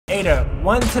Ada,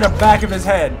 one to the back of his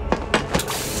head.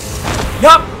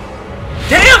 Yup!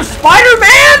 Damn,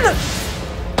 Spider-Man!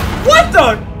 What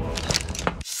the?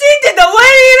 She did the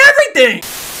lady and everything!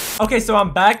 Okay, so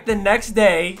I'm back the next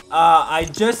day. I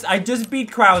just beat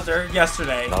Krauser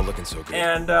yesterday. Not looking so good.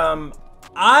 And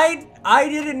I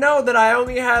didn't know that I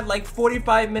only had like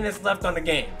 45 minutes left on the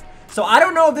game. So I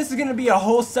don't know if this is gonna be a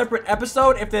whole separate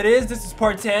episode. If it is, this is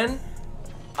part 10.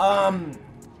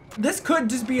 This could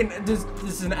just be this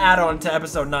is an add-on to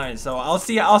episode 9. So I'll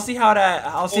see how that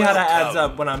adds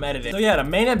up when I'm editing. So yeah, the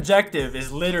main objective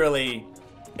is literally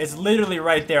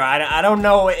right there. I don't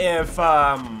know if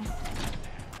I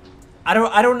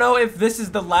don't know if this is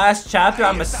the last chapter.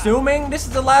 I'm assuming this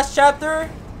is the last chapter.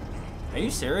 Are you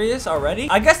serious already?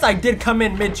 I guess I did come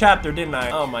in mid-chapter, didn't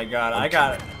I? Oh my god, I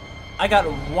got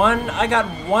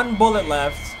one bullet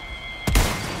left.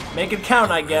 Make it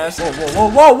count, I guess. Whoa, whoa,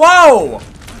 whoa, whoa, whoa!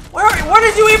 Where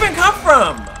did you even come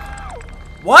from?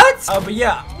 What? But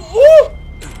yeah. Woo!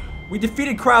 We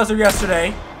defeated Krauser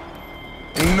yesterday.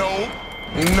 No.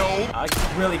 No. I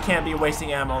really can't be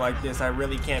wasting ammo like this. I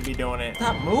really can't be doing it.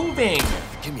 Stop moving.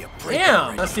 Give me a break.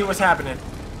 Damn. Right. Let's see what's happening.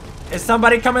 Is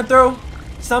somebody coming through?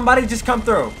 Somebody just come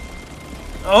through.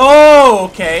 Oh,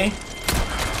 okay.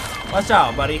 Watch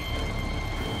out, buddy.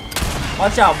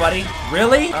 Watch out, buddy.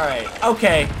 Really? All right.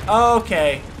 Okay.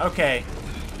 Okay. Okay.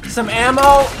 Some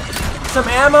ammo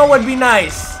would be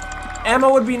nice.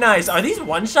 Ammo would be nice. Are these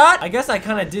one shot? I guess I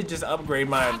kind of did just upgrade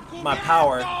my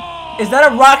power. Is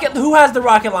that a rocket? Who has the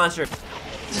rocket launcher?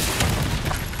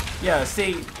 Yeah,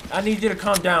 see, I need you to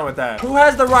calm down with that. Who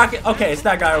has the rocket? Okay, it's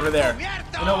that guy over there.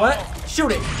 You know what?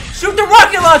 Shoot it. Shoot the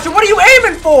rocket launcher. What are you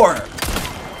aiming for?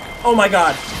 Oh my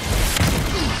god.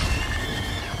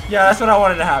 Yeah, that's what I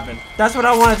wanted to happen. That's what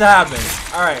I wanted to happen.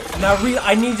 All right, now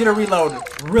I need you to reload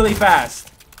really fast.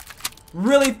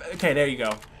 Really? Okay, there you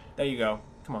go. There you go.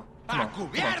 Come on. Come on. Come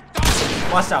on.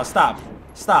 Watch out. Stop.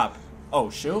 Stop. Oh,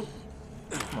 shoot.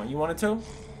 Come on. You wanted to?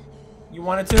 You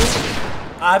wanted to?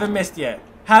 I haven't missed yet.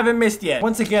 Haven't missed yet.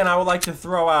 Once again, I would like to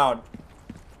throw out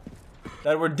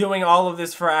that we're doing all of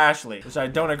this for Ashley, which I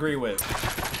don't agree with.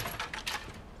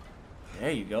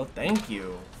 There you go. Thank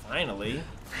you. Finally.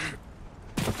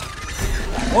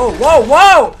 Whoa, whoa,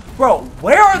 whoa! Bro,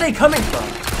 where are they coming from?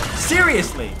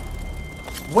 Seriously.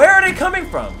 Where are they coming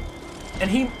from? And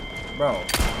bro.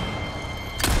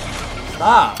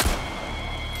 Stop.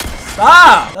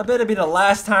 Stop! That better be the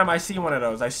last time I see one of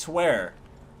those, I swear.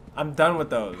 I'm done with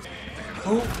those.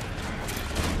 Who?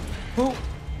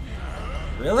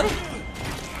 Really?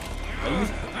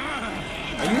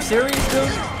 Are you serious,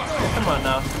 dude? Come on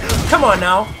now. Come on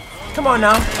now. Come on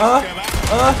now.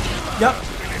 Yup.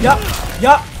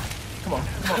 Come on.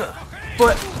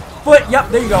 Foot, yup,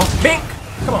 there you go. Bink!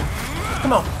 Come on.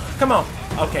 Come on.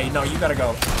 Okay, no, you gotta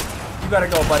go. You gotta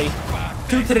go, buddy.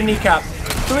 2 to the kneecap.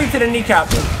 3 to the kneecap.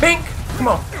 Bink! Come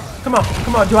on.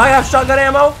 Do I have shotgun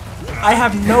ammo? I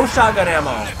have no shotgun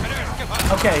ammo.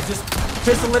 Okay, just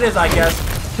pistol it is, I guess.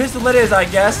 It's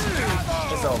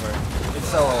over. It's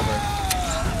so over.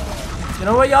 You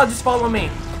know what, y'all? Just follow me.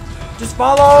 Just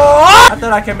follow. I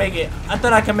thought I can make it. I'm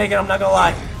not gonna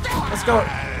lie. Let's go.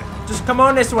 Just come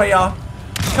on this way, y'all.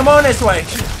 Come on this way.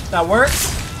 That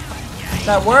works.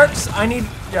 I need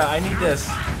this.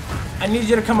 I need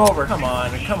you to come over. Come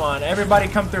on. Everybody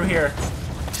come through here.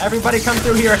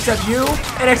 Except you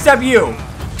and except you.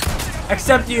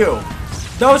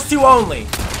 Those two only.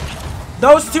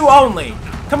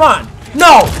 Come on.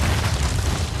 No.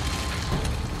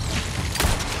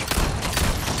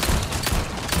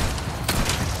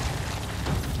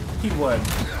 He would.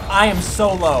 I am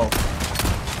so low.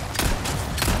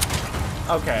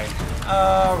 Okay.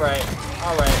 Alright.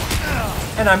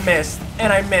 And I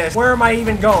missed. Where am I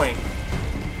even going?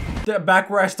 Back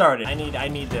where I started. I need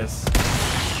this.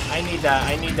 I need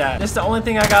that. This is the only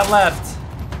thing I got left.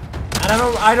 And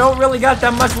I don't really got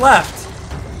that much left.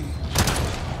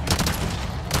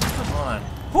 Come on.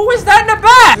 Who is that in the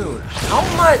back? Dude,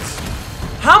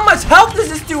 how much health does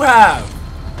this dude have?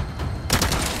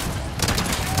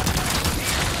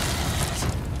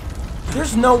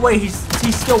 There's no way he's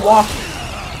still walking.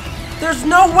 There's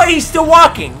no way he's still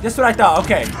walking. That's what I thought.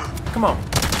 Okay. Come on.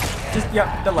 Just,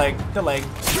 yep, the leg.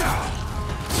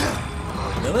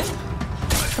 Really?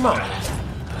 Come on.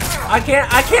 I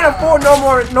can't afford no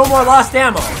more lost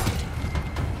ammo.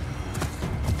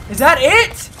 Is that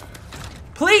it?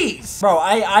 Please. Bro,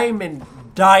 I am in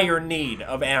dire need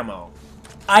of ammo.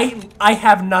 I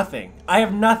have nothing.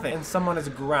 And someone is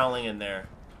growling in there.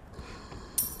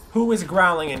 Who is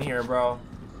growling in here, bro?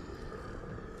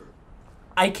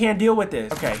 I can't deal with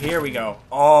this. Okay, here we go.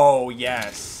 Oh,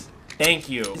 yes. Thank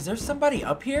you. Is there somebody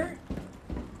up here?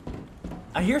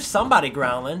 I hear somebody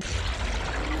growling.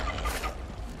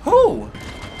 Who?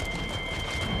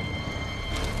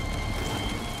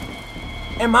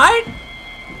 Am I?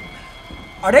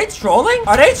 Are they trolling?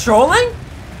 Are they trolling?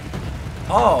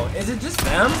 Oh, is it just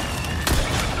them?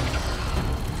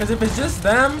 Because if it's just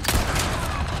them,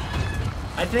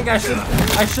 I think I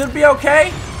should be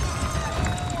okay.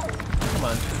 Come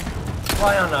on.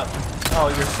 Fly on up. Oh,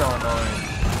 you're so annoying.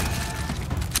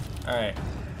 Alright.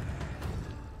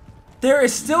 There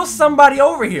is still somebody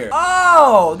over here.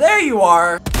 Oh, there you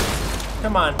are.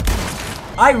 Come on.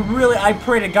 I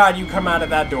pray to God you come out of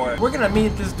that door. We're gonna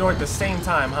meet at this door at the same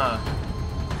time, huh?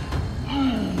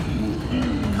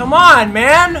 Come on,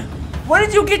 man. When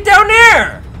did you get down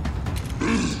there?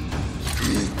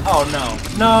 Oh, no.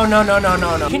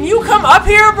 No. Can you come up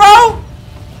here, bro?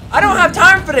 I don't have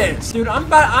time for this. Dude, I'm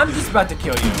just about to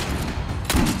kill you.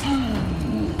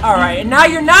 Alright, and now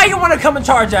you want to come and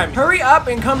charge at me. Hurry up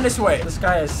and come this way. This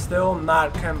guy is still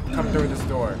not come through this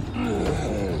door.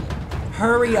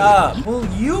 Hurry up. Will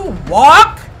you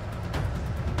walk?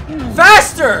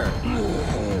 Faster!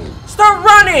 Start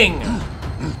running!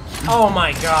 Oh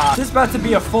my god. This is about to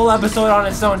be a full episode on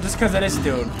its own just because of this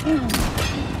dude.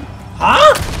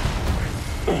 Huh?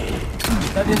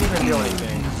 That didn't even do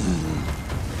anything.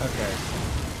 Okay.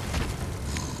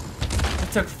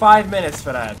 It took 5 minutes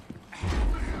for that.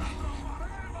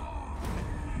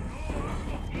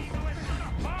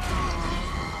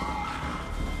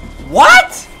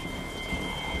 What?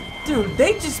 Dude,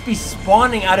 they just be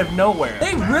spawning out of nowhere.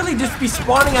 They really just be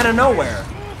spawning out of nowhere.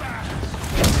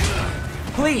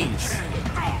 Please.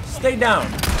 Stay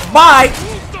down. Bye!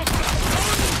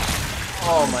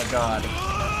 Oh my god.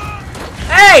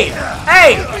 Hey!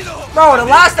 Hey! Bro, the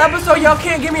last episode y'all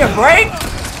can't give me a break?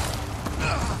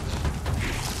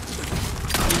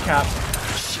 Recap.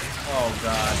 Oh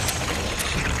god.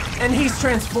 And he's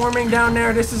transforming down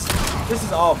there. This is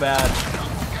all bad.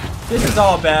 This is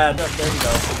all bad. Oh, there you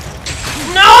go.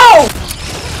 No!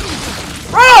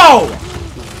 Bro!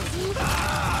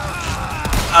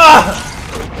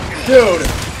 Dude.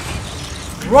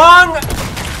 Wrong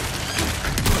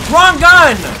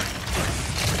gun!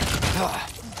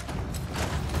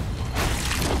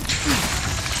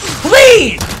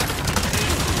 Please!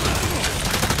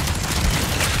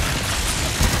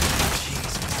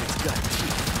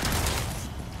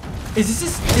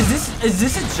 Is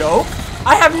this a joke?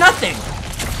 I have nothing.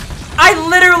 I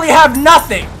literally have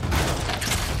nothing.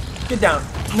 Get down.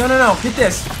 No. Get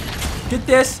this. Get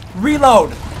this.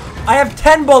 Reload. I have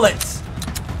 10 bullets.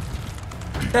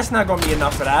 That's not gonna be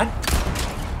enough for that.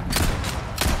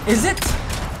 Is it?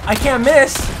 I can't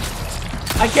miss.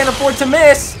 I can't afford to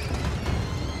miss.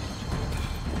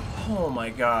 Oh my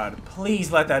god.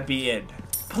 Please let that be it.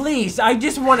 Please, at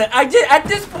this point, I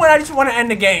just want to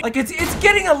end the game. Like, it's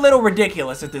getting a little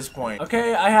ridiculous at this point.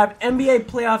 Okay, I have NBA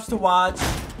playoffs to watch.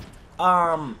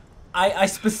 I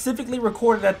specifically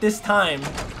recorded at this time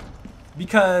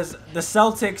because the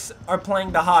Celtics are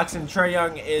playing the Hawks and Trae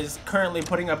Young is currently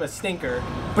putting up a stinker.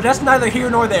 But that's neither here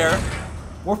nor there.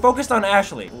 We're focused on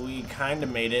Ashley. We kind of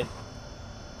made it.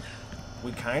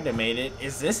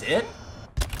 Is this it?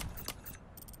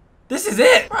 This is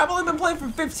it! Bro, I've only been playing for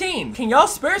 15. Can y'all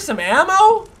spare some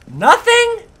ammo?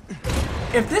 Nothing?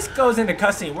 If this goes into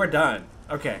cutscene, we're done.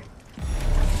 Okay.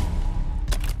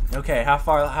 Okay, how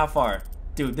far?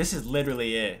 Dude, this is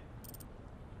literally it.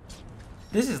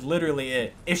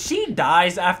 If she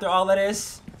dies after all of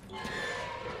this,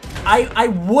 I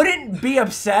wouldn't be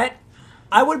upset.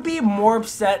 I would be more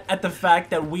upset at the fact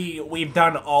that we've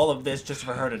done all of this just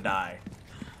for her to die.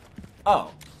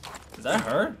 Oh. Is that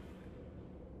her?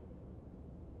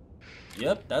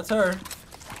 Yep, that's her.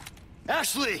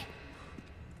 Ashley!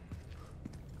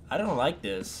 I don't like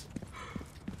this.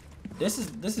 This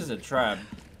is a trap.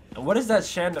 And what is that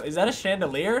chandelier? Is that a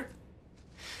chandelier?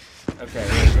 Okay,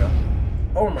 there we go.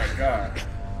 Oh my god.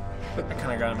 That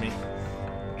kinda got me.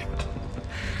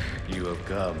 You have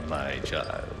come, my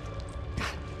child.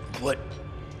 What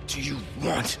do you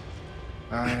want?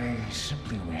 I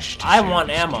simply wish to I share want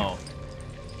this ammo. gift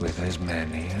with as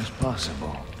many as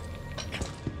possible.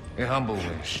 A humble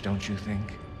wish, don't you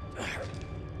think?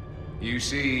 You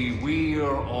see, we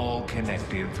are all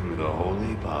connected through the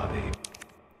holy body.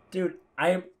 Dude,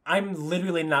 I'm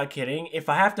literally not kidding. If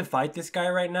I have to fight this guy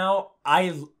right now,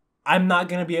 I'm not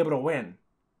gonna be able to win.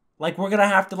 Like, we're gonna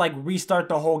have to like restart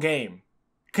the whole game.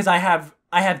 Cause I have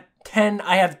 10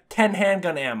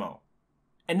 handgun ammo.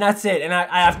 And that's it, and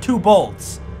I have 2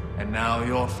 bolts. And now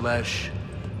your flesh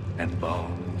and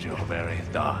bones, your very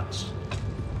thoughts,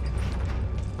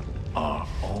 are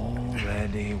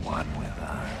already one with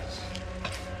us.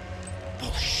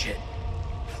 Bullshit.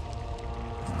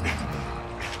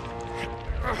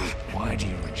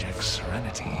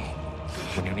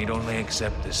 when you need only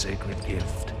accept the sacred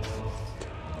gift.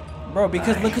 Bro,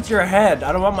 because look at your head.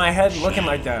 I don't want my head looking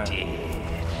like that.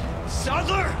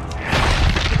 Sadler!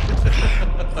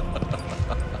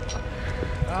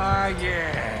 Ah,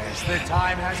 yes, the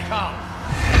time has come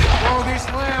for this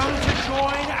lamb to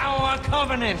join our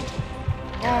covenant.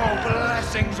 Oh,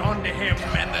 blessings unto him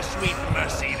and the sweet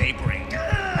mercy they bring.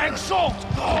 Exalt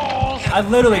all. I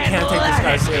literally can't take this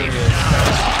guy serious.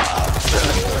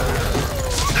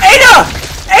 Ada!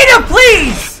 Ada,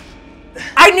 please!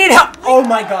 I need help. Oh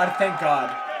my god, thank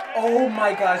god. Oh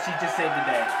my god, she just saved the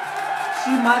day.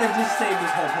 She might have just saved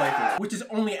this whole playthrough, which is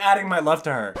only adding my love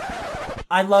to her.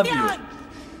 I love you.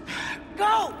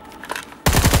 Go!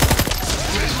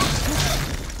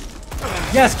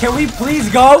 Yes, can we please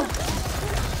go?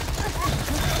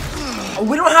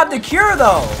 We don't have the cure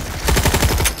though.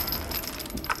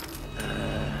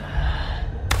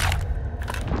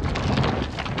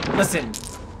 Listen.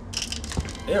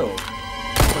 Ew.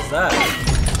 What's that?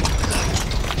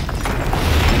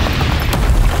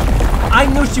 I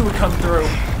knew she would come through.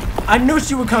 I knew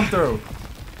she would come through.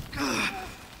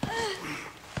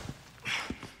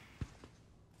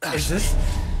 Is this?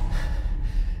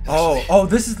 Oh,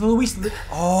 this is Luis.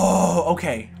 Oh,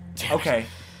 okay. Okay.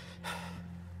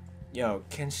 Yo,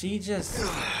 can she just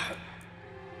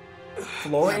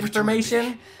floor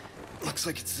information? Looks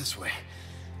like it's this way.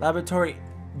 Laboratory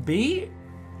B?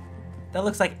 That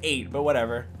looks like 8, but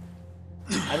whatever.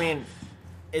 I mean,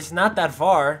 it's not that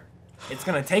far. It's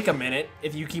gonna take a minute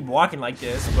if you keep walking like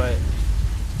this, but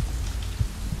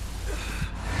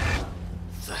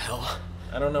The hell?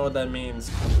 I don't know what that means.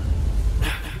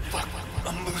 Fuck,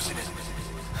 I'm losing it.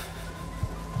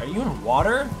 Are you in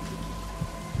water?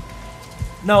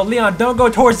 No, Leon, don't go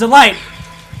towards the light!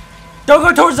 Don't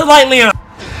go towards the light, Leon!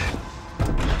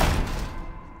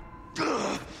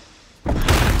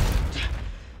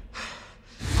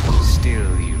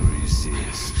 Still you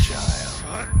resist,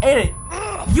 child. Ada,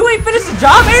 you ain't finished the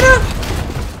job, Ada?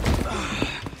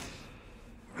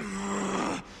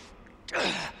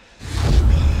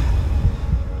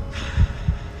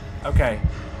 Okay.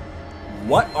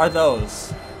 What are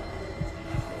those?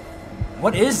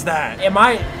 What is that?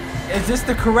 Is this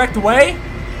the correct way?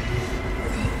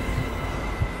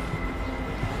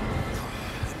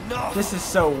 No. This is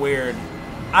so weird.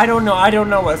 I don't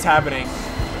know what's happening.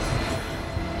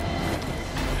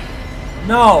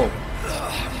 No.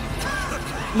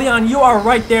 Leon, you are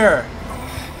right there.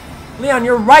 Leon,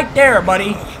 you're right there,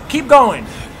 buddy. Keep going.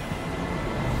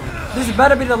 This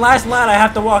better be the last ladder I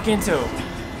have to walk into.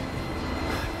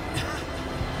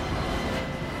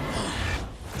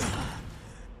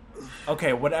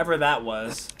 Okay, whatever that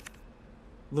was.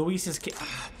 Luis's kid.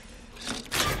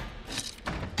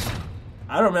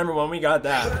 I don't remember when we got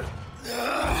that.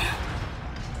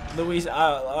 Luis,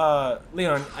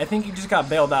 Leon, I think you just got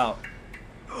bailed out.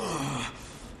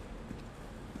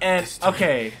 And,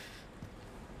 okay.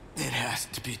 It has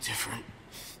to be different.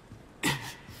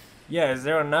 Yeah, is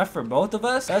there enough for both of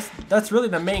us? That's really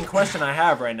the main question I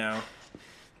have right now.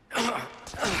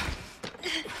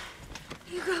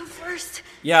 You go first.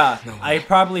 Yeah, No way. I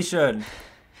probably should.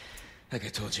 Like I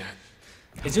told you.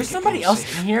 Is there somebody else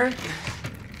in here?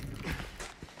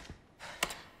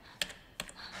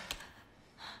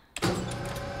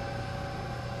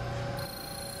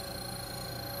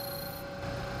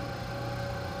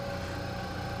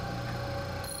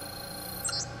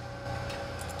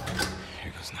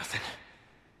 Here goes nothing.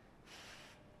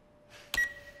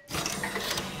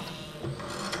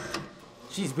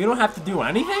 Jeez, we don't have to do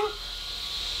anything?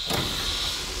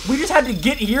 We just had to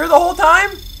get here the whole time?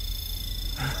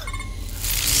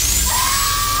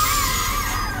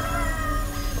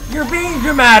 You're being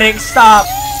dramatic, stop.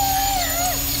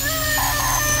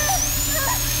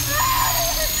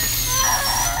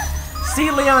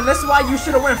 See, Leon, this is why you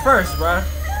should have went first, bruh.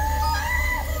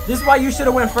 This is why you should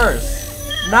have went first.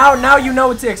 Now you know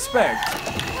what to expect.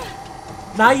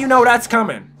 Now you know that's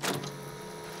coming.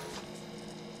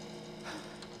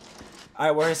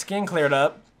 Alright, well, his skin cleared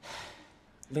up.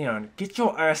 Leon, get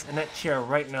your ass in that chair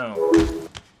right now.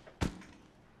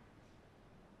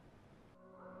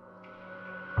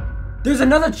 There's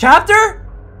another chapter?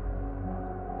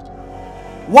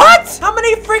 What? How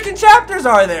many freaking chapters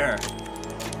are there?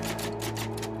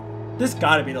 This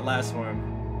gotta be the last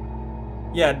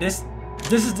one. Yeah, this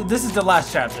is the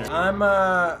last chapter. No,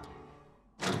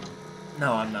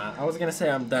 I'm not. I was gonna say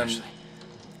I'm done. Ashley.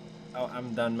 Oh,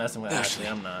 I'm done messing with Ashley.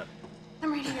 I'm not.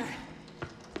 I'm right here.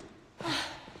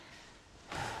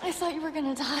 I thought you were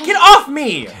gonna die. Get off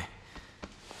me!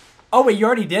 Oh wait, you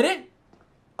already did it?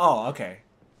 Oh, okay.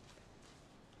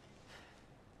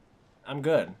 I'm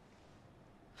good.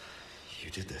 You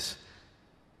did this.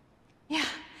 Yeah.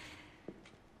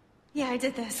 Yeah, I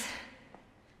did this.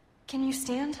 Can you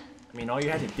stand? I mean, all you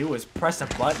had to do was press a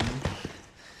button.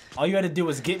 All you had to do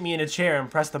was get me in a chair and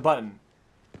press the button.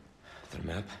 The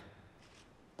map?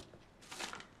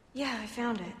 Yeah, I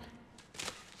found it.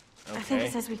 Okay. I think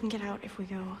it says we can get out if we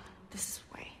go this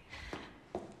way.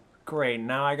 Great,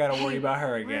 now I gotta worry about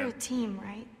her We're a again. team,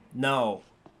 right? No.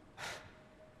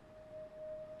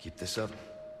 Keep this up.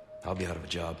 I'll be out of a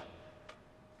job.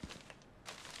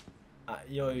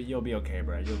 You'll be okay,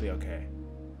 bro. You'll be okay.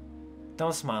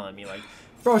 Don't smile at me like,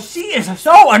 bro. She is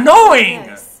so annoying.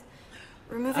 Yes.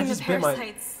 Removing the just bit my-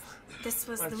 parasites. This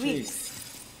was my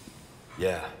Luis.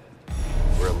 Yeah.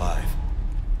 We're alive.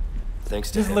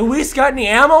 Thanks to Does him. Luis got any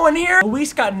ammo in here?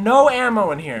 Luis got no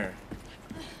ammo in here.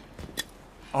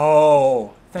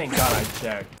 Oh, thank God I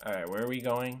checked. All right, where are we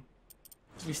going?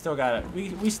 We still got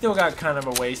we still got kind of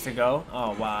a ways to go.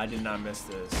 Oh wow, I did not miss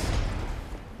this.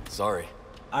 Sorry.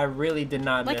 I really did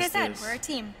not Like I miss said, this. we're a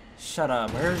team. Shut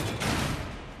up. Where's...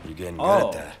 You're getting good Oh,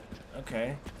 at that.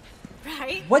 okay.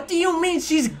 Right? What do you mean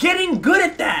she's getting good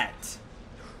at that?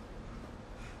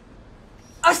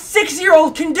 A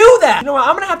 6-year-old can do that. You know what?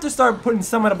 I'm gonna have to start putting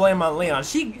some of the blame on Leon.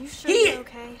 You sure you're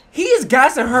okay? He is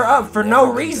gassing her up for no Never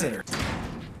been reason. better.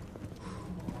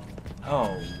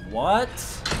 Oh, what?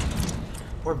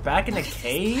 We're back in the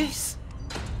caves?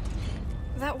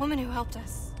 That woman who helped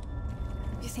us.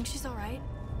 You think she's alright?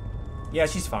 Yeah,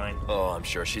 she's fine. Oh, I'm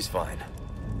sure she's fine.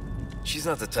 She's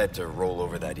not the type to roll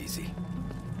over that easy.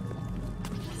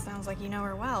 Sounds like you know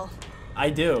her well. I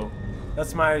do.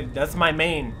 That's my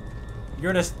main.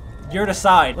 You're the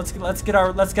side. Let's get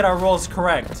our roles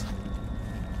correct.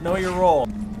 Know your role.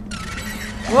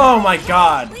 Oh my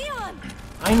God. Leon!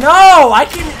 I know. I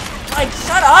can like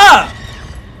shut up.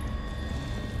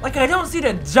 Like I don't see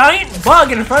the giant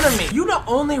bug in front of me. You the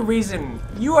only reason.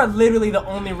 You are literally the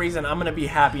only reason I'm gonna be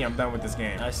happy I'm done with this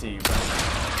game. I see you, bro.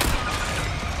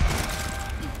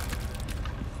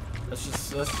 Let's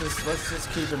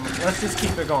just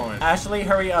keep it going. Ashley,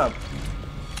 hurry up.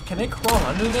 Can it crawl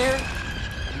under there?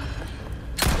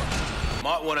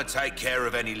 Might want to take care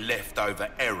of any leftover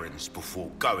errands before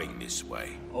going this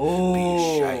way. Oh.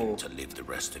 Be ashamed to live the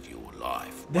rest of your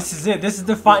life. This is it. This is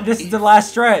the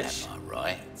last stretch. Am I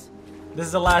right? This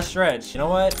is the last stretch. You know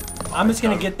what? I'm just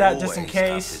gonna get that just in Always have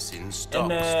case. this in stock,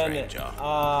 And then stranger.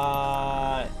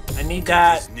 I need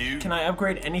that. Is this new? Can I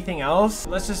upgrade anything else?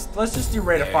 Let's just do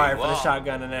rate of There fire you for the are.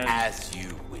 shotgun and then As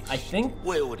you wish. I think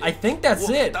Wield it. that's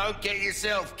Well, it. Don't get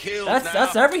yourself killed That's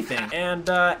now. everything. And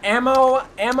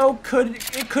ammo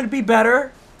could be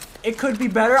better. It could be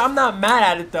better. I'm not mad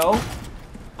at it though.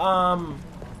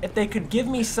 If they could give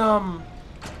me some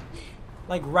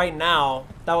like right now,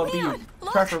 that would Leon, be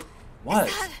look. preferable. What?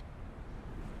 Is that...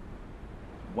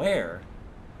 Where?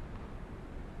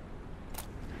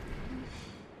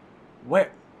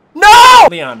 Where? No!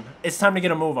 Leon, it's time to get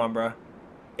a move on, bruh.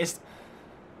 It's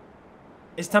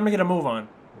time to get a move on.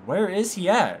 Where is he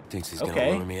at? Thinks he's gonna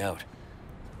Okay. lure me out.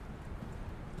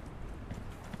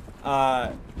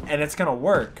 And it's gonna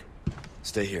work.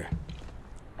 Stay here. I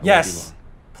won't be Yes. long.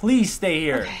 Please stay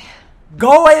here. Okay.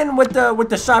 Go in with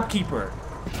the shopkeeper.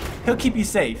 He'll keep you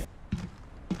safe.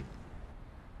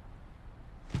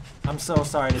 I'm so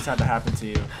sorry this had to happen to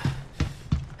you.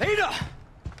 Ada!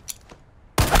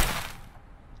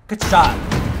 Good shot.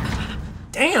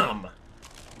 Damn.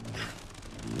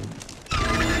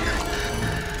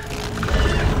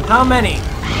 How many?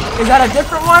 Is that a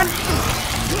different one?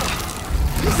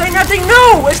 This ain't nothing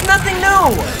new. It's nothing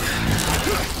new.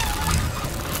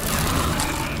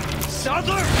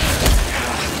 Sadler!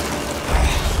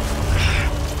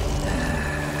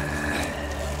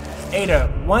 Ada,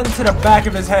 one to the back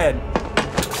of his head.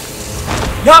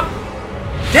 Yup.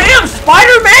 Damn,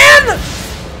 Spider-Man!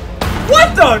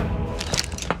 What the?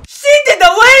 She did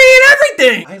the lady and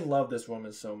everything! I love this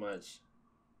woman so much.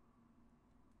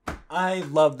 I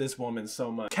love this woman so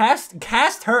much.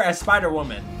 Cast her as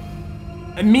Spider-Woman.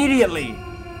 Immediately.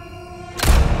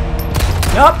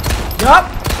 Yup.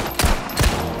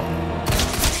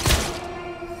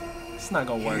 It's not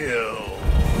gonna work.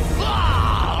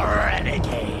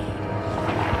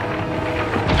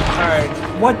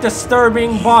 Alright, what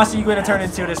disturbing boss are you gonna turn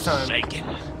into this time?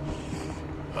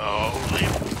 Holy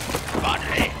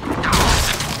body.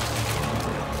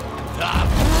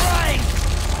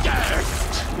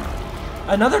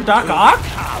 Another Doc Ock?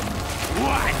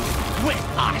 One with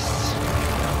us.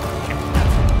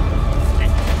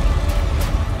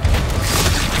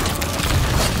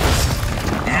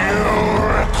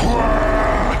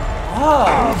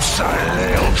 Oh,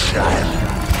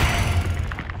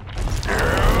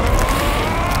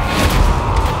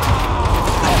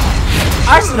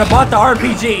 I should have bought the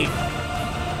RPG.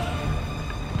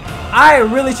 I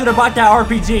really should have bought that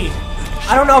RPG.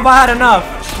 I don't know if I had enough.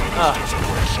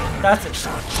 That's it.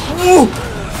 Woo!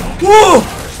 Woo!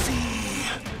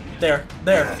 There.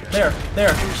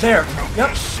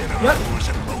 Yep.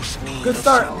 Good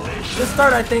start. Good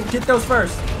start, I think. Get those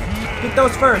first. Get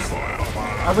those first.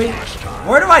 Are we...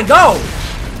 Where do I go?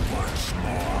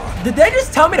 Did they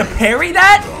just tell me to parry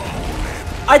that?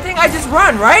 I think I just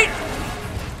run, right?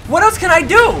 What else can I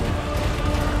do?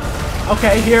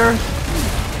 Okay, here.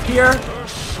 Here.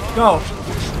 Go.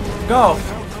 Go.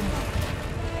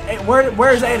 Hey,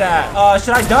 where's Ada at?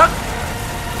 Should I duck?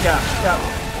 Yeah.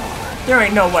 There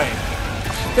ain't no way.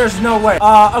 There's no way.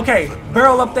 Okay.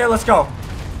 Barrel up there, let's go.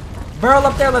 Barrel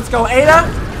up there, let's go. Ada?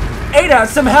 Ada,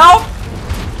 some help?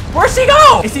 Where'd she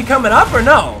go? Is he coming up or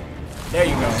no? There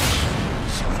you go.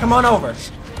 Come on over.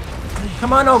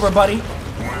 Come on over, buddy.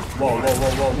 Whoa.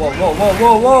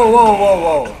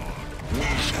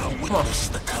 Come on.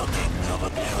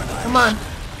 Come on.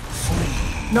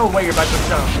 No way you're about to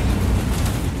jump.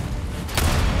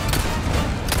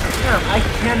 Damn, I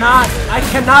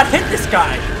cannot hit this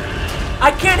guy.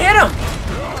 I can't hit him.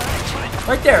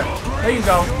 Right there. There you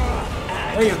go.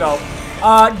 There you go.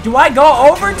 Do I go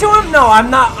over to him? No, I'm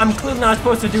not. I'm clearly not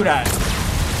supposed to do that.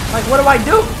 Like, what do I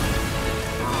do?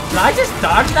 Did I just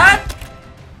dodge that?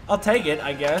 I'll take it,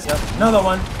 I guess. Yep. Another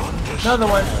one. Another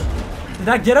one. Did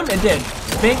that get him? It did.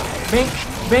 Bink, bink,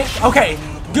 bink. Okay.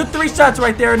 Good 3 shots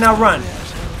right there. Now run.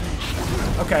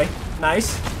 Okay.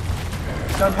 Nice.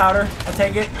 Gunpowder. I'll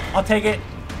take it. I'll take it.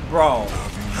 Bro.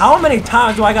 How many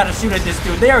times do I gotta shoot at this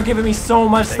dude? They are giving me so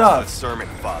much stuff. Thanks for the sermon,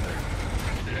 Father.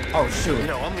 Oh, shoot. You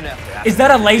know, I'm gonna have to Is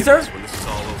that a laser? when this is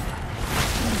all over.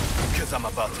 Because I'm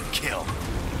about to kill.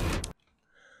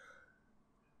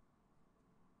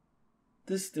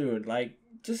 This dude, like,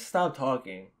 just stop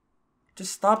talking.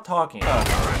 Just stop talking.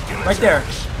 Right there.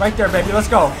 Right there, baby. Let's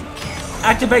go.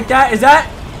 Activate that. Is that?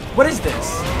 What is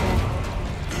this?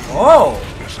 Oh.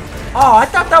 Oh, I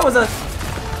thought that was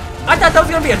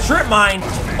gonna be a trip mine.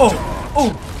 Oh.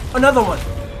 Oh. Another one.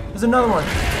 There's another one.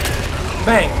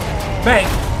 Bang. Bang.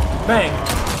 Bang.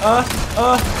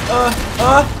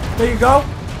 There you go.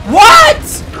 What?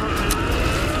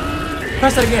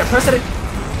 Press it again. Press it again.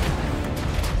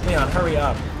 Leon, hurry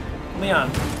up. Leon.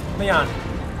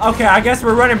 Okay, I guess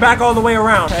we're running back all the way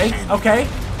around. Okay.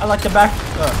 I like the back.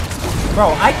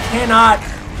 Bro, I cannot.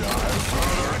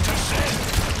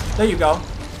 There you go.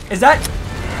 Is that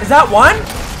one?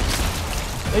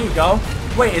 There you go.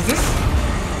 Wait, is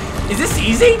this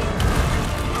easy?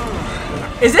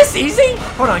 Is this easy?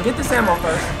 Hold on, get this ammo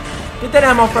first. Get that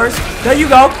ammo first. There you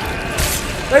go.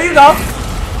 There you go.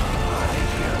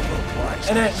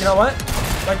 And then, you know what?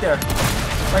 Right there.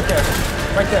 Right there.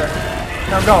 Right there.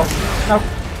 Now go. Now.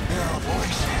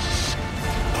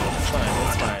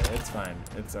 It's fine.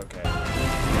 It's okay.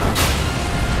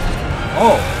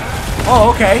 Oh. Oh,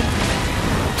 okay.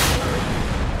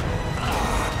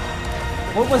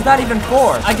 What was that even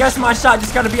for? I guess my shot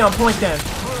just gotta be on point then.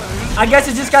 I guess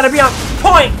it just gotta be on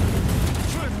point.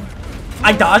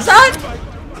 I dodged that?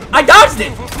 I dodged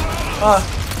it.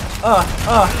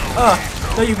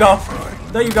 There you go.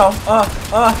 There you go.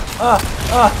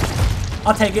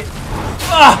 I'll take it.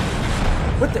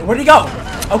 Where'd he go?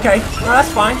 Okay. No,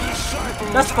 that's fine.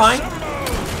 That's fine.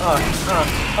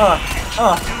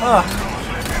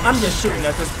 I'm just shooting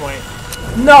at this point.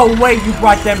 No way you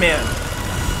brought them in.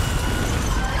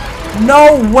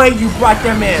 No way you brought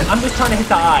them in. I'm just trying to hit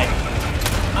the eye.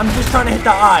 I'm just trying to hit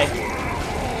the eye.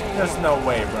 There's no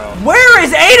way, bro. Where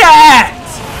is Ada at?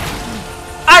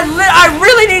 I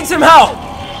really need some help.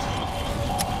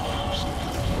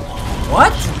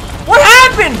 What? What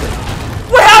happened?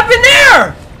 What happened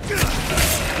there?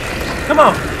 Come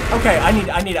on. Okay, I need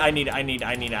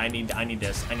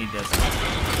this.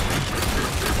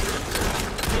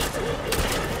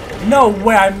 No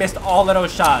way I missed all of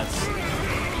those shots.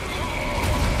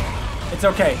 It's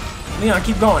okay. Leon,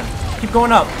 keep going. Keep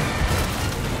going up.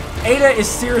 Ada is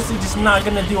seriously just not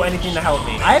gonna do anything to help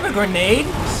me. I have a grenade?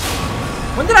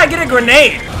 When did I get a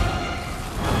grenade?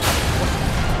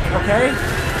 Okay.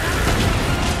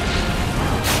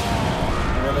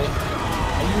 Really?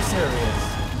 Are you serious?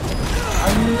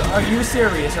 Are you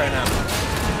serious right now?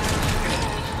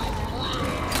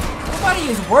 Nobody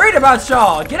is worried about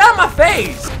y'all. Get out of my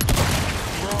face.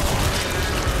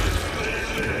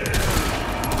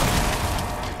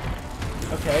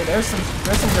 Okay, there's some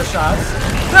good shots.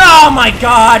 Oh my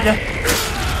god!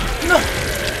 No.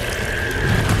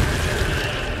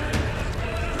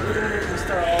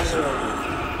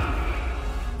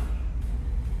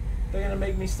 They're gonna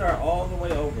make me start all the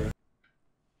way over.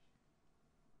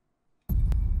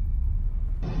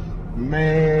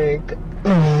 Remake.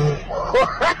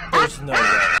 There's no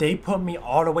way. They put me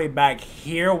all the way back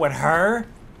here with her?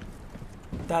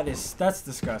 That's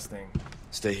disgusting.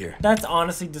 Stay here. That's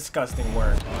honestly disgusting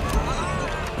work.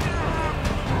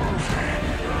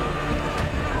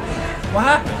 What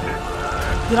happened?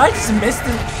 Did I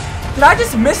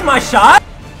just miss my shot?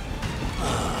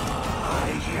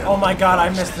 Oh my god, I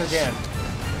missed it again.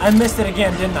 I missed it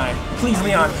again, didn't I? Please,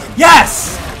 Leon.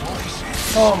 Yes!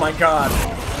 Oh my god.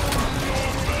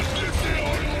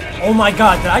 Oh my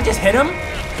god, did I just hit him?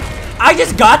 I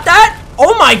just got that?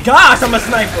 Oh my gosh, I'm a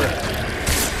sniper.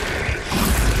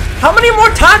 How many more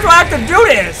times do I have to do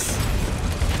this?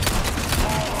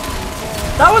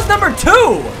 That was number 2.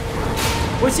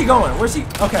 Where's he going? Where's he?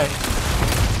 Okay.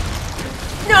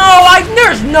 No,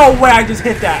 there's no way I just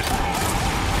hit that.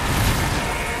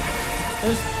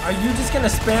 Are you just gonna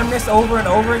spam this over and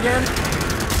over again?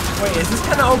 Wait, is this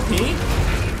kind of OP?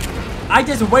 I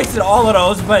just wasted all of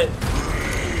those, but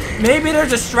maybe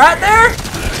there's a strat there?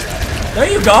 There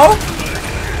you go.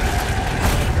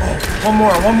 Oh, one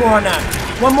more on that.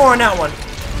 One more on that one.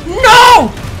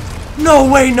 No!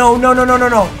 No way, no.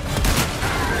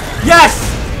 Yes!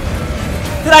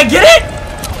 Did I get it?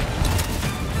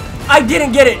 I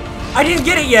didn't get it. I didn't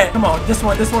get it yet. Come on, this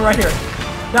one right here.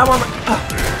 That one.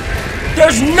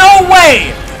 There's no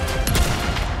way!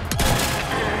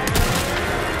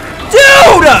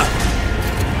 Dude!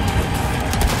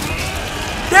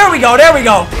 There we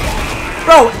go.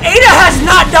 Bro, Ada has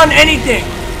not done anything.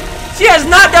 She has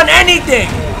not done anything.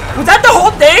 Was that the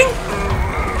whole thing?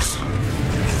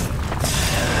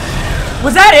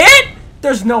 Was that it?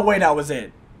 There's no way that was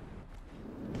it.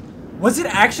 Was it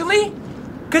actually?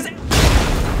 Because...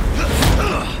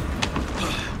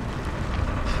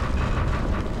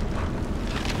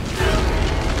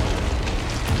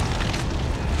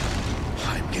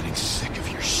 I'm getting sick of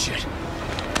your shit.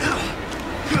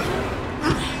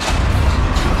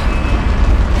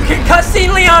 Can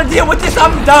cutscene Leon deal with this?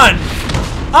 I'm done.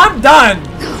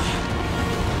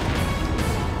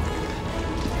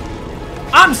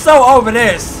 I'm so over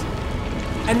this.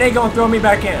 And they gonna throw me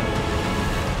back in.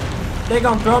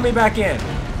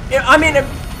 I mean,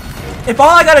 if all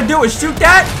I gotta do is shoot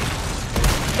that,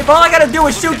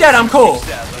 I'm cool.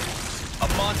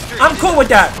 I'm cool with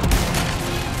that.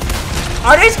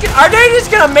 Are they just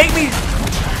gonna make me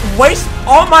waste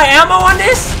all my ammo on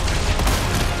this?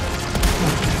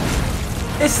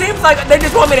 It seems like they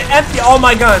just want me to empty all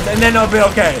my guns and then it'll be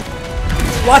okay.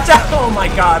 Watch out. Oh my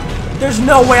god. There's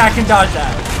no way I can dodge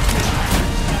that.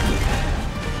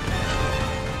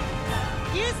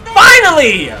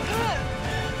 Finally!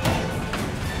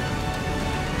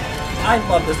 I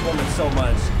love this woman so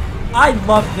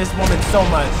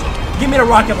much. Give me the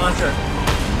rocket launcher.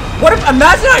 What if,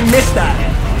 imagine I missed that.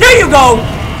 There you go!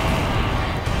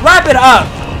 Wrap it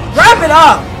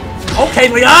up. Okay,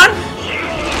 Leon.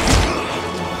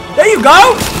 There you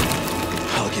go.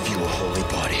 I'll give you a holy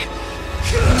body.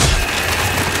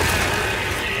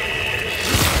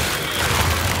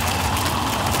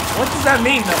 What does that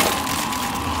mean, though?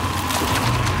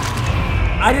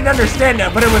 I didn't understand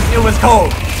that, but it was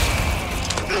cold.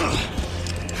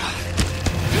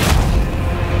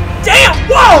 Damn!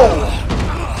 Whoa!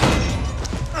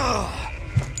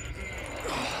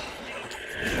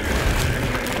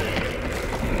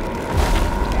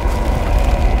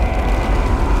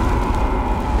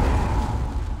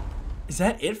 Is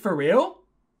that it for real?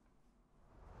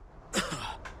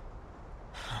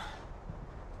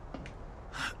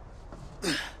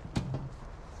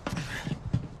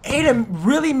 Ada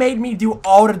really made me do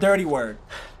all the dirty work.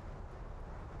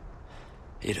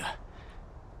 Ada,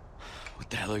 what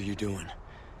the hell are you doing?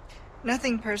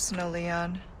 Nothing personal,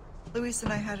 Leon. Luis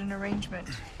and I had an arrangement.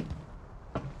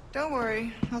 Don't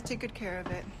worry, I'll take good care of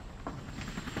it.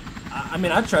 I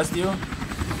mean, I trust you.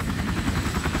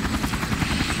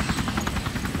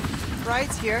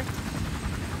 Ride's here.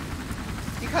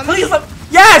 You coming? Please look.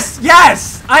 Yes!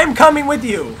 I am coming with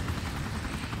you.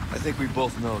 I think we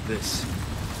both know this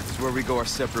is where we go our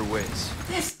separate ways.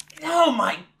 Oh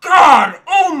my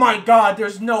god,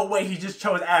 there's no way he just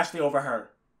chose Ashley over her.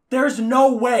 There's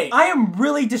no way. I am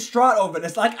really distraught over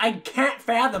this. Like, I can't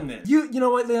fathom this. You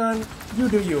know what, Leon? You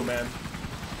do you, man.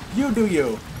 You do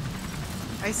you.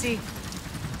 I see.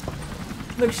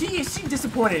 Look, she's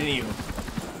disappointed in you.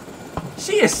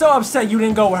 She is so upset you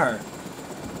didn't go with her.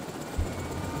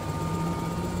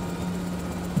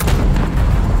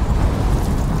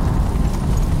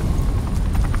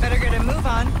 Better get a move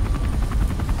on.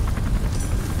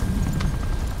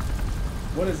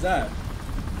 What is that?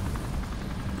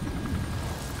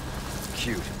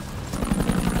 Cute.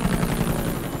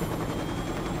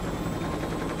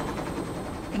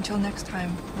 Until next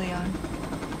time, Leon.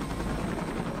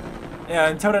 Yeah,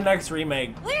 until the next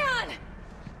remake. Leon!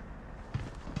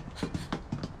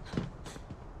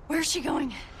 Where's she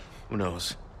going? Who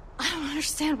knows? I don't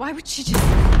understand. Why would she just...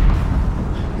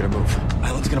 We gotta move.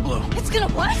 Island's gonna blow. It's gonna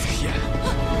what? Yeah.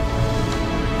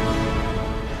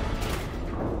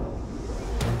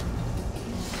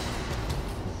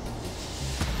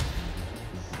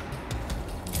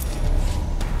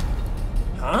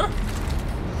 Huh?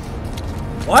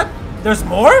 What? There's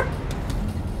more?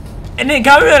 And they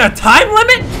got me at a time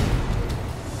limit?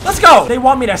 Let's go! They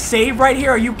want me to save right here?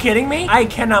 Are you kidding me? I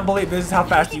cannot believe this is how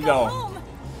fast you go.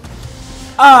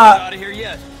 Out of here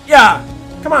yet. Yeah.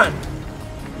 Come on.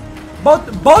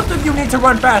 Both of you need to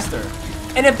run faster.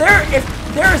 And if there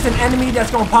is an enemy that's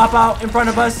gonna pop out in front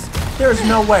of us, there's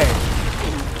no way.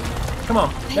 Come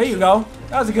on. There you go.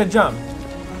 That was a good jump.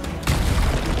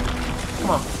 Come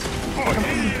on.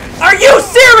 Are you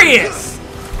serious?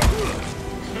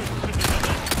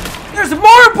 There's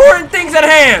more important things at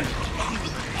hand.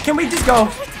 Can we just go?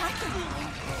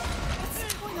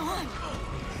 What's going on?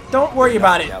 Don't worry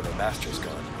about it. Now their master's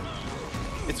gone.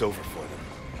 It's over for them.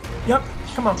 Yep.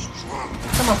 Come on.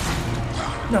 Come on.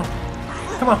 No.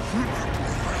 Come on.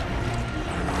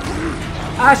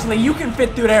 Ashley, you can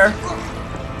fit through there.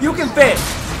 You can fit.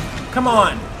 Come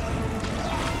on.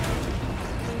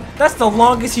 That's the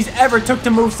longest he's ever took to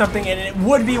move something, and it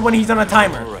would be when he's on a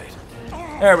timer. All right.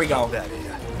 There we go. That Ada.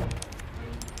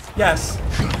 Yes.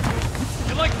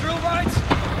 You like thrill rides?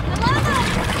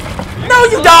 No,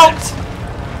 you don't!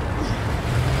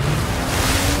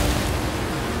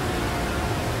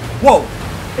 Whoa.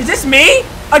 Is this me?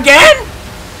 Again?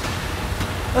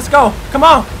 Let's go. Come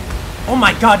on. Oh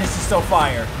my god, this is so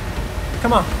fire.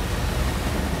 Come on.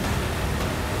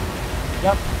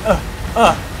 Yep.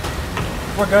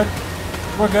 We're good.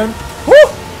 We're good. Woo!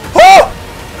 Woo!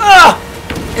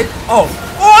 Oh.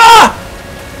 Ah!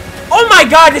 Oh my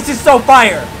god, this is so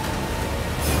fire.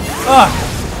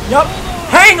 Yep.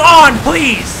 Hang on,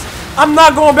 please. I'm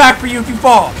not going back for you if you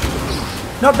fall.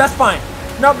 Nope, that's fine.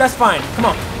 Nope, that's fine. Come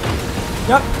on.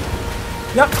 Yep.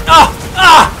 Yep.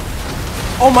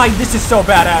 Oh my, this is so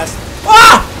badass.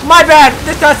 My bad.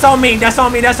 That's on me. That's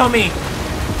on me. That's on me.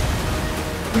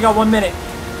 We got 1 minute.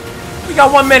 We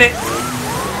got 1 minute.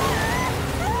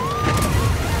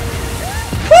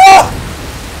 Woo!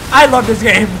 I love this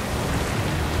game.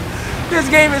 This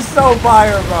game is so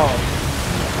fire, bro.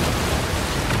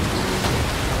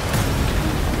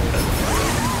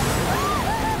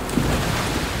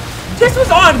 This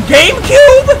was on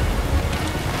GameCube?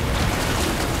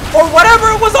 Or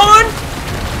whatever it was on?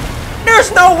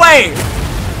 There's no way.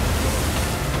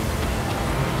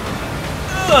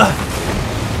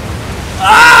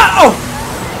 Oh!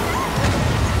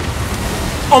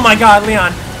 Oh my god,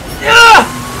 Leon.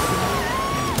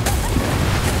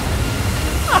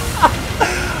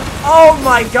 Oh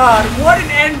my god, what an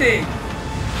ending!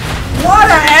 What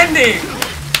an ending!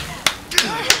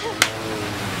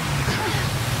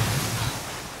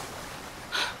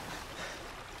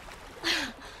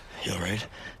 You alright?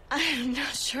 I'm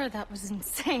not sure. That was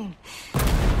insane.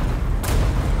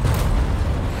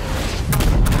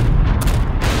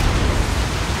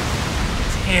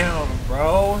 Damn,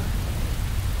 bro.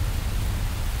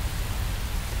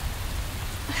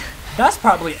 That's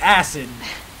probably acid,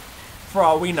 for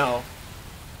all we know.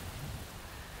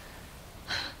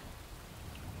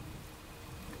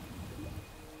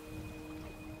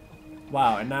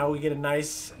 Wow, and now we get a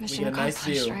nice, Mission accomplished,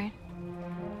 view. right?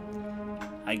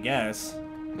 I guess.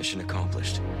 Mission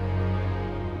accomplished.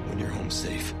 When you're home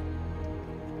safe.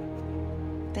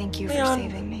 Thank you for Leon.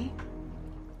 saving me.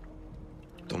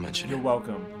 Don't mention You're it.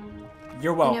 welcome.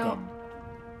 You're welcome.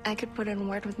 I could put in a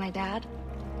word with my dad.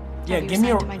 Yeah, Have you give me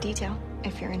a. assigned to my detail,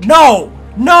 if you're interested. No!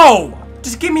 No!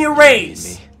 Just give me a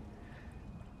raise! Me.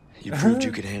 You proved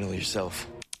you could handle yourself.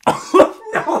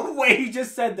 No way he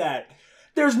just said that.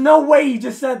 There's no way he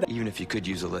just said that. Even if you could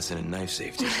use a lesson in knife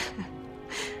safety.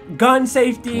 Gun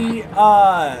safety,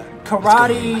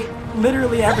 karate,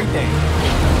 literally everything.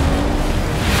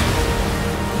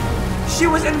 She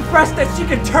was impressed that she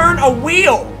could turn a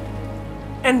wheel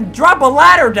and drop a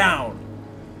ladder down.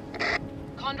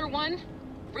 Condor 1?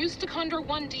 Bruce to Condor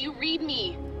 1, do you read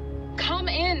me? Come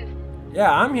in.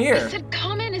 Yeah, I'm I here. said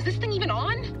come in. Is this thing even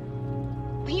on?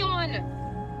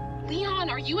 Leon. Leon,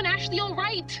 are you and Ashley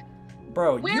alright?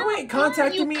 Bro, Where you ain't are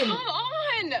contacted you? me Come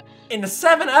on. in the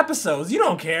 7 episodes. You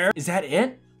don't care. Is that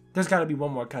it? There's gotta be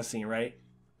one more cutscene, right?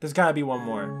 There's gotta be one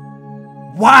more.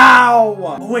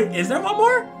 Wow! Wait, is there one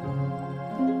more?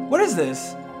 What is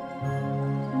this?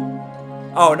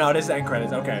 Oh, no, this is end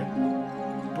credits. Okay.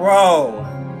 Bro.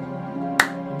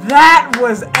 That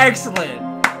was excellent.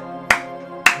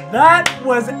 That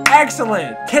was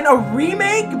excellent. Can a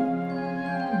remake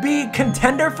be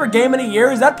contender for Game of the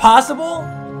Year? Is that possible?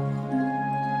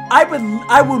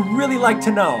 I would really like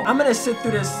to know. I'm gonna sit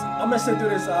through this. I'm gonna sit through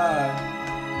this.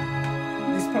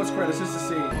 These post credits just to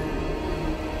see.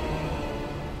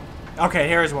 Okay,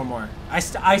 here's one more. I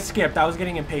skipped. I was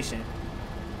getting impatient.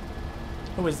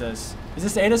 Who is this? Is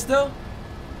this Ada still?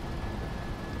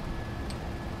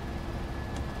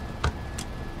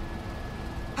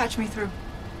 Patch me through.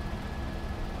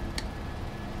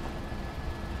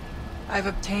 I've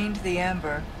obtained the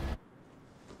amber.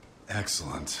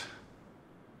 Excellent.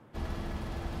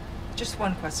 Just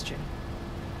one question.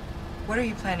 What are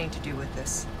you planning to do with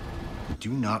this? I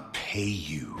do not pay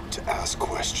you to ask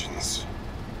questions.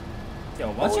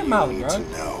 Yo, watch your All mouth, you need bro.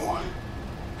 to know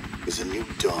is a new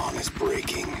dawn is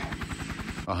breaking.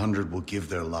 100 will give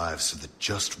their lives so that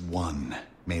just one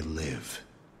may live.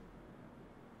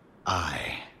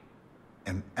 I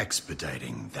am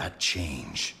expediting that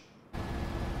change.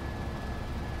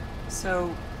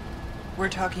 So, we're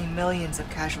talking millions of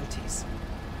casualties.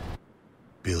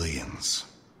 Billions.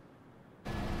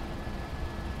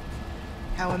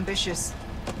 How ambitious.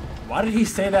 Why did he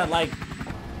say that like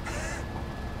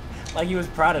like he was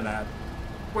proud of that?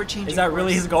 We're changing Is that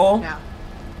really course his goal? now.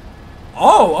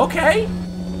 Oh, okay.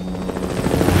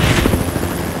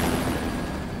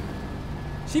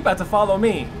 She about to follow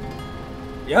me.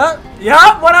 Yup,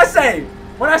 yup, what I say?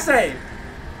 What I say?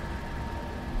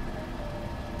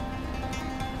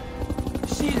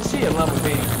 She in love with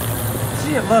me.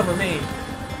 She in love with me.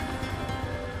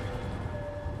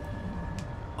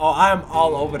 Oh, I'm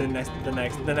all over the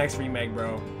next remake,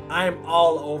 bro. I'm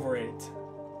all over it.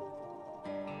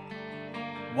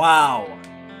 Wow.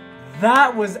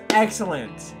 That was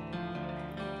excellent.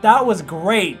 That was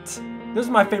great. This is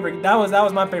my favorite. That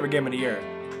was my favorite game of the year.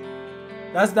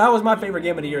 That was my favorite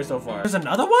game of the year so far. There's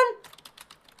another one?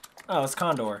 Oh, it's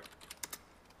Condor.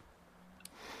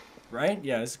 Right?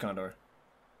 Yeah, this is Condor.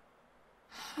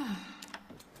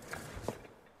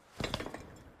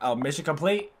 Oh, mission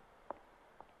complete?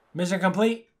 Mission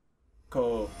complete?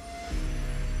 Cool.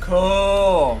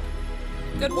 Cool.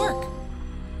 Good work.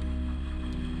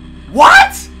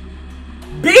 What?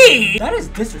 B? That is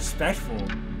disrespectful.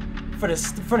 For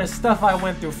the stuff I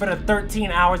went through, for the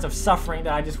 13 hours of suffering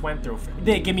that I just went through.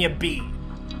 They give me a B.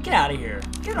 Get out of here.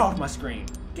 Get it off my screen.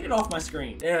 Get it off my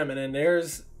screen. Damn, and then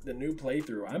there's the new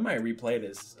playthrough. I might replay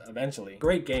this eventually.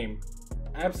 Great game.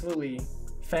 Absolutely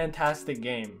fantastic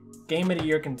game. Game of the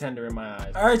year contender in my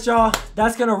eyes. All right, y'all.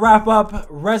 That's gonna wrap up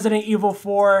Resident Evil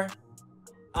 4.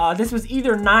 This was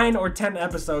either 9 or 10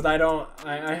 episodes. I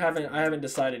haven't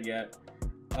decided yet.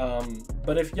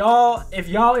 But if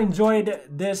y'all enjoyed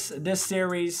this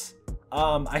series,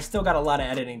 I still got a lot of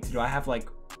editing to do. I have like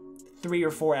 3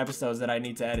 or 4 episodes that I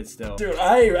need to edit still. Dude,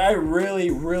 I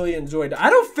really enjoyed it. I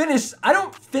don't finish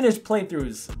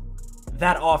playthroughs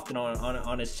that often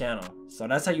on this channel. So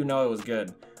that's how you know it was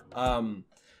good.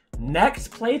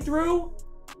 Next playthrough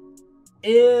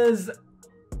is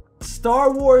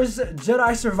Star Wars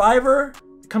Jedi Survivor.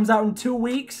 It comes out in 2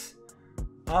 weeks.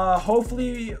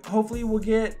 Hopefully we'll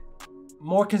get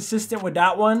more consistent with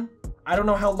that one. I don't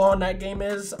know how long that game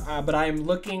is, but I am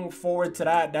looking forward to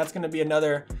that. That's gonna be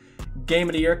another Game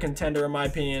of the Year contender in my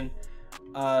opinion.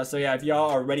 So yeah, if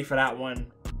y'all are ready for that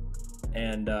one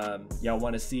and y'all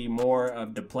want to see more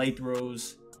of the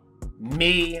playthroughs,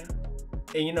 me,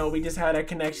 and you know, we just had that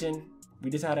connection.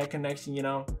 You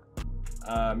know.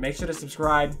 Make sure to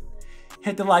subscribe.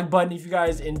 Hit the like button if you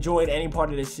guys enjoyed any part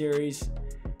of this series.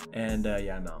 And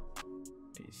yeah, I'm out.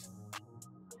 Peace.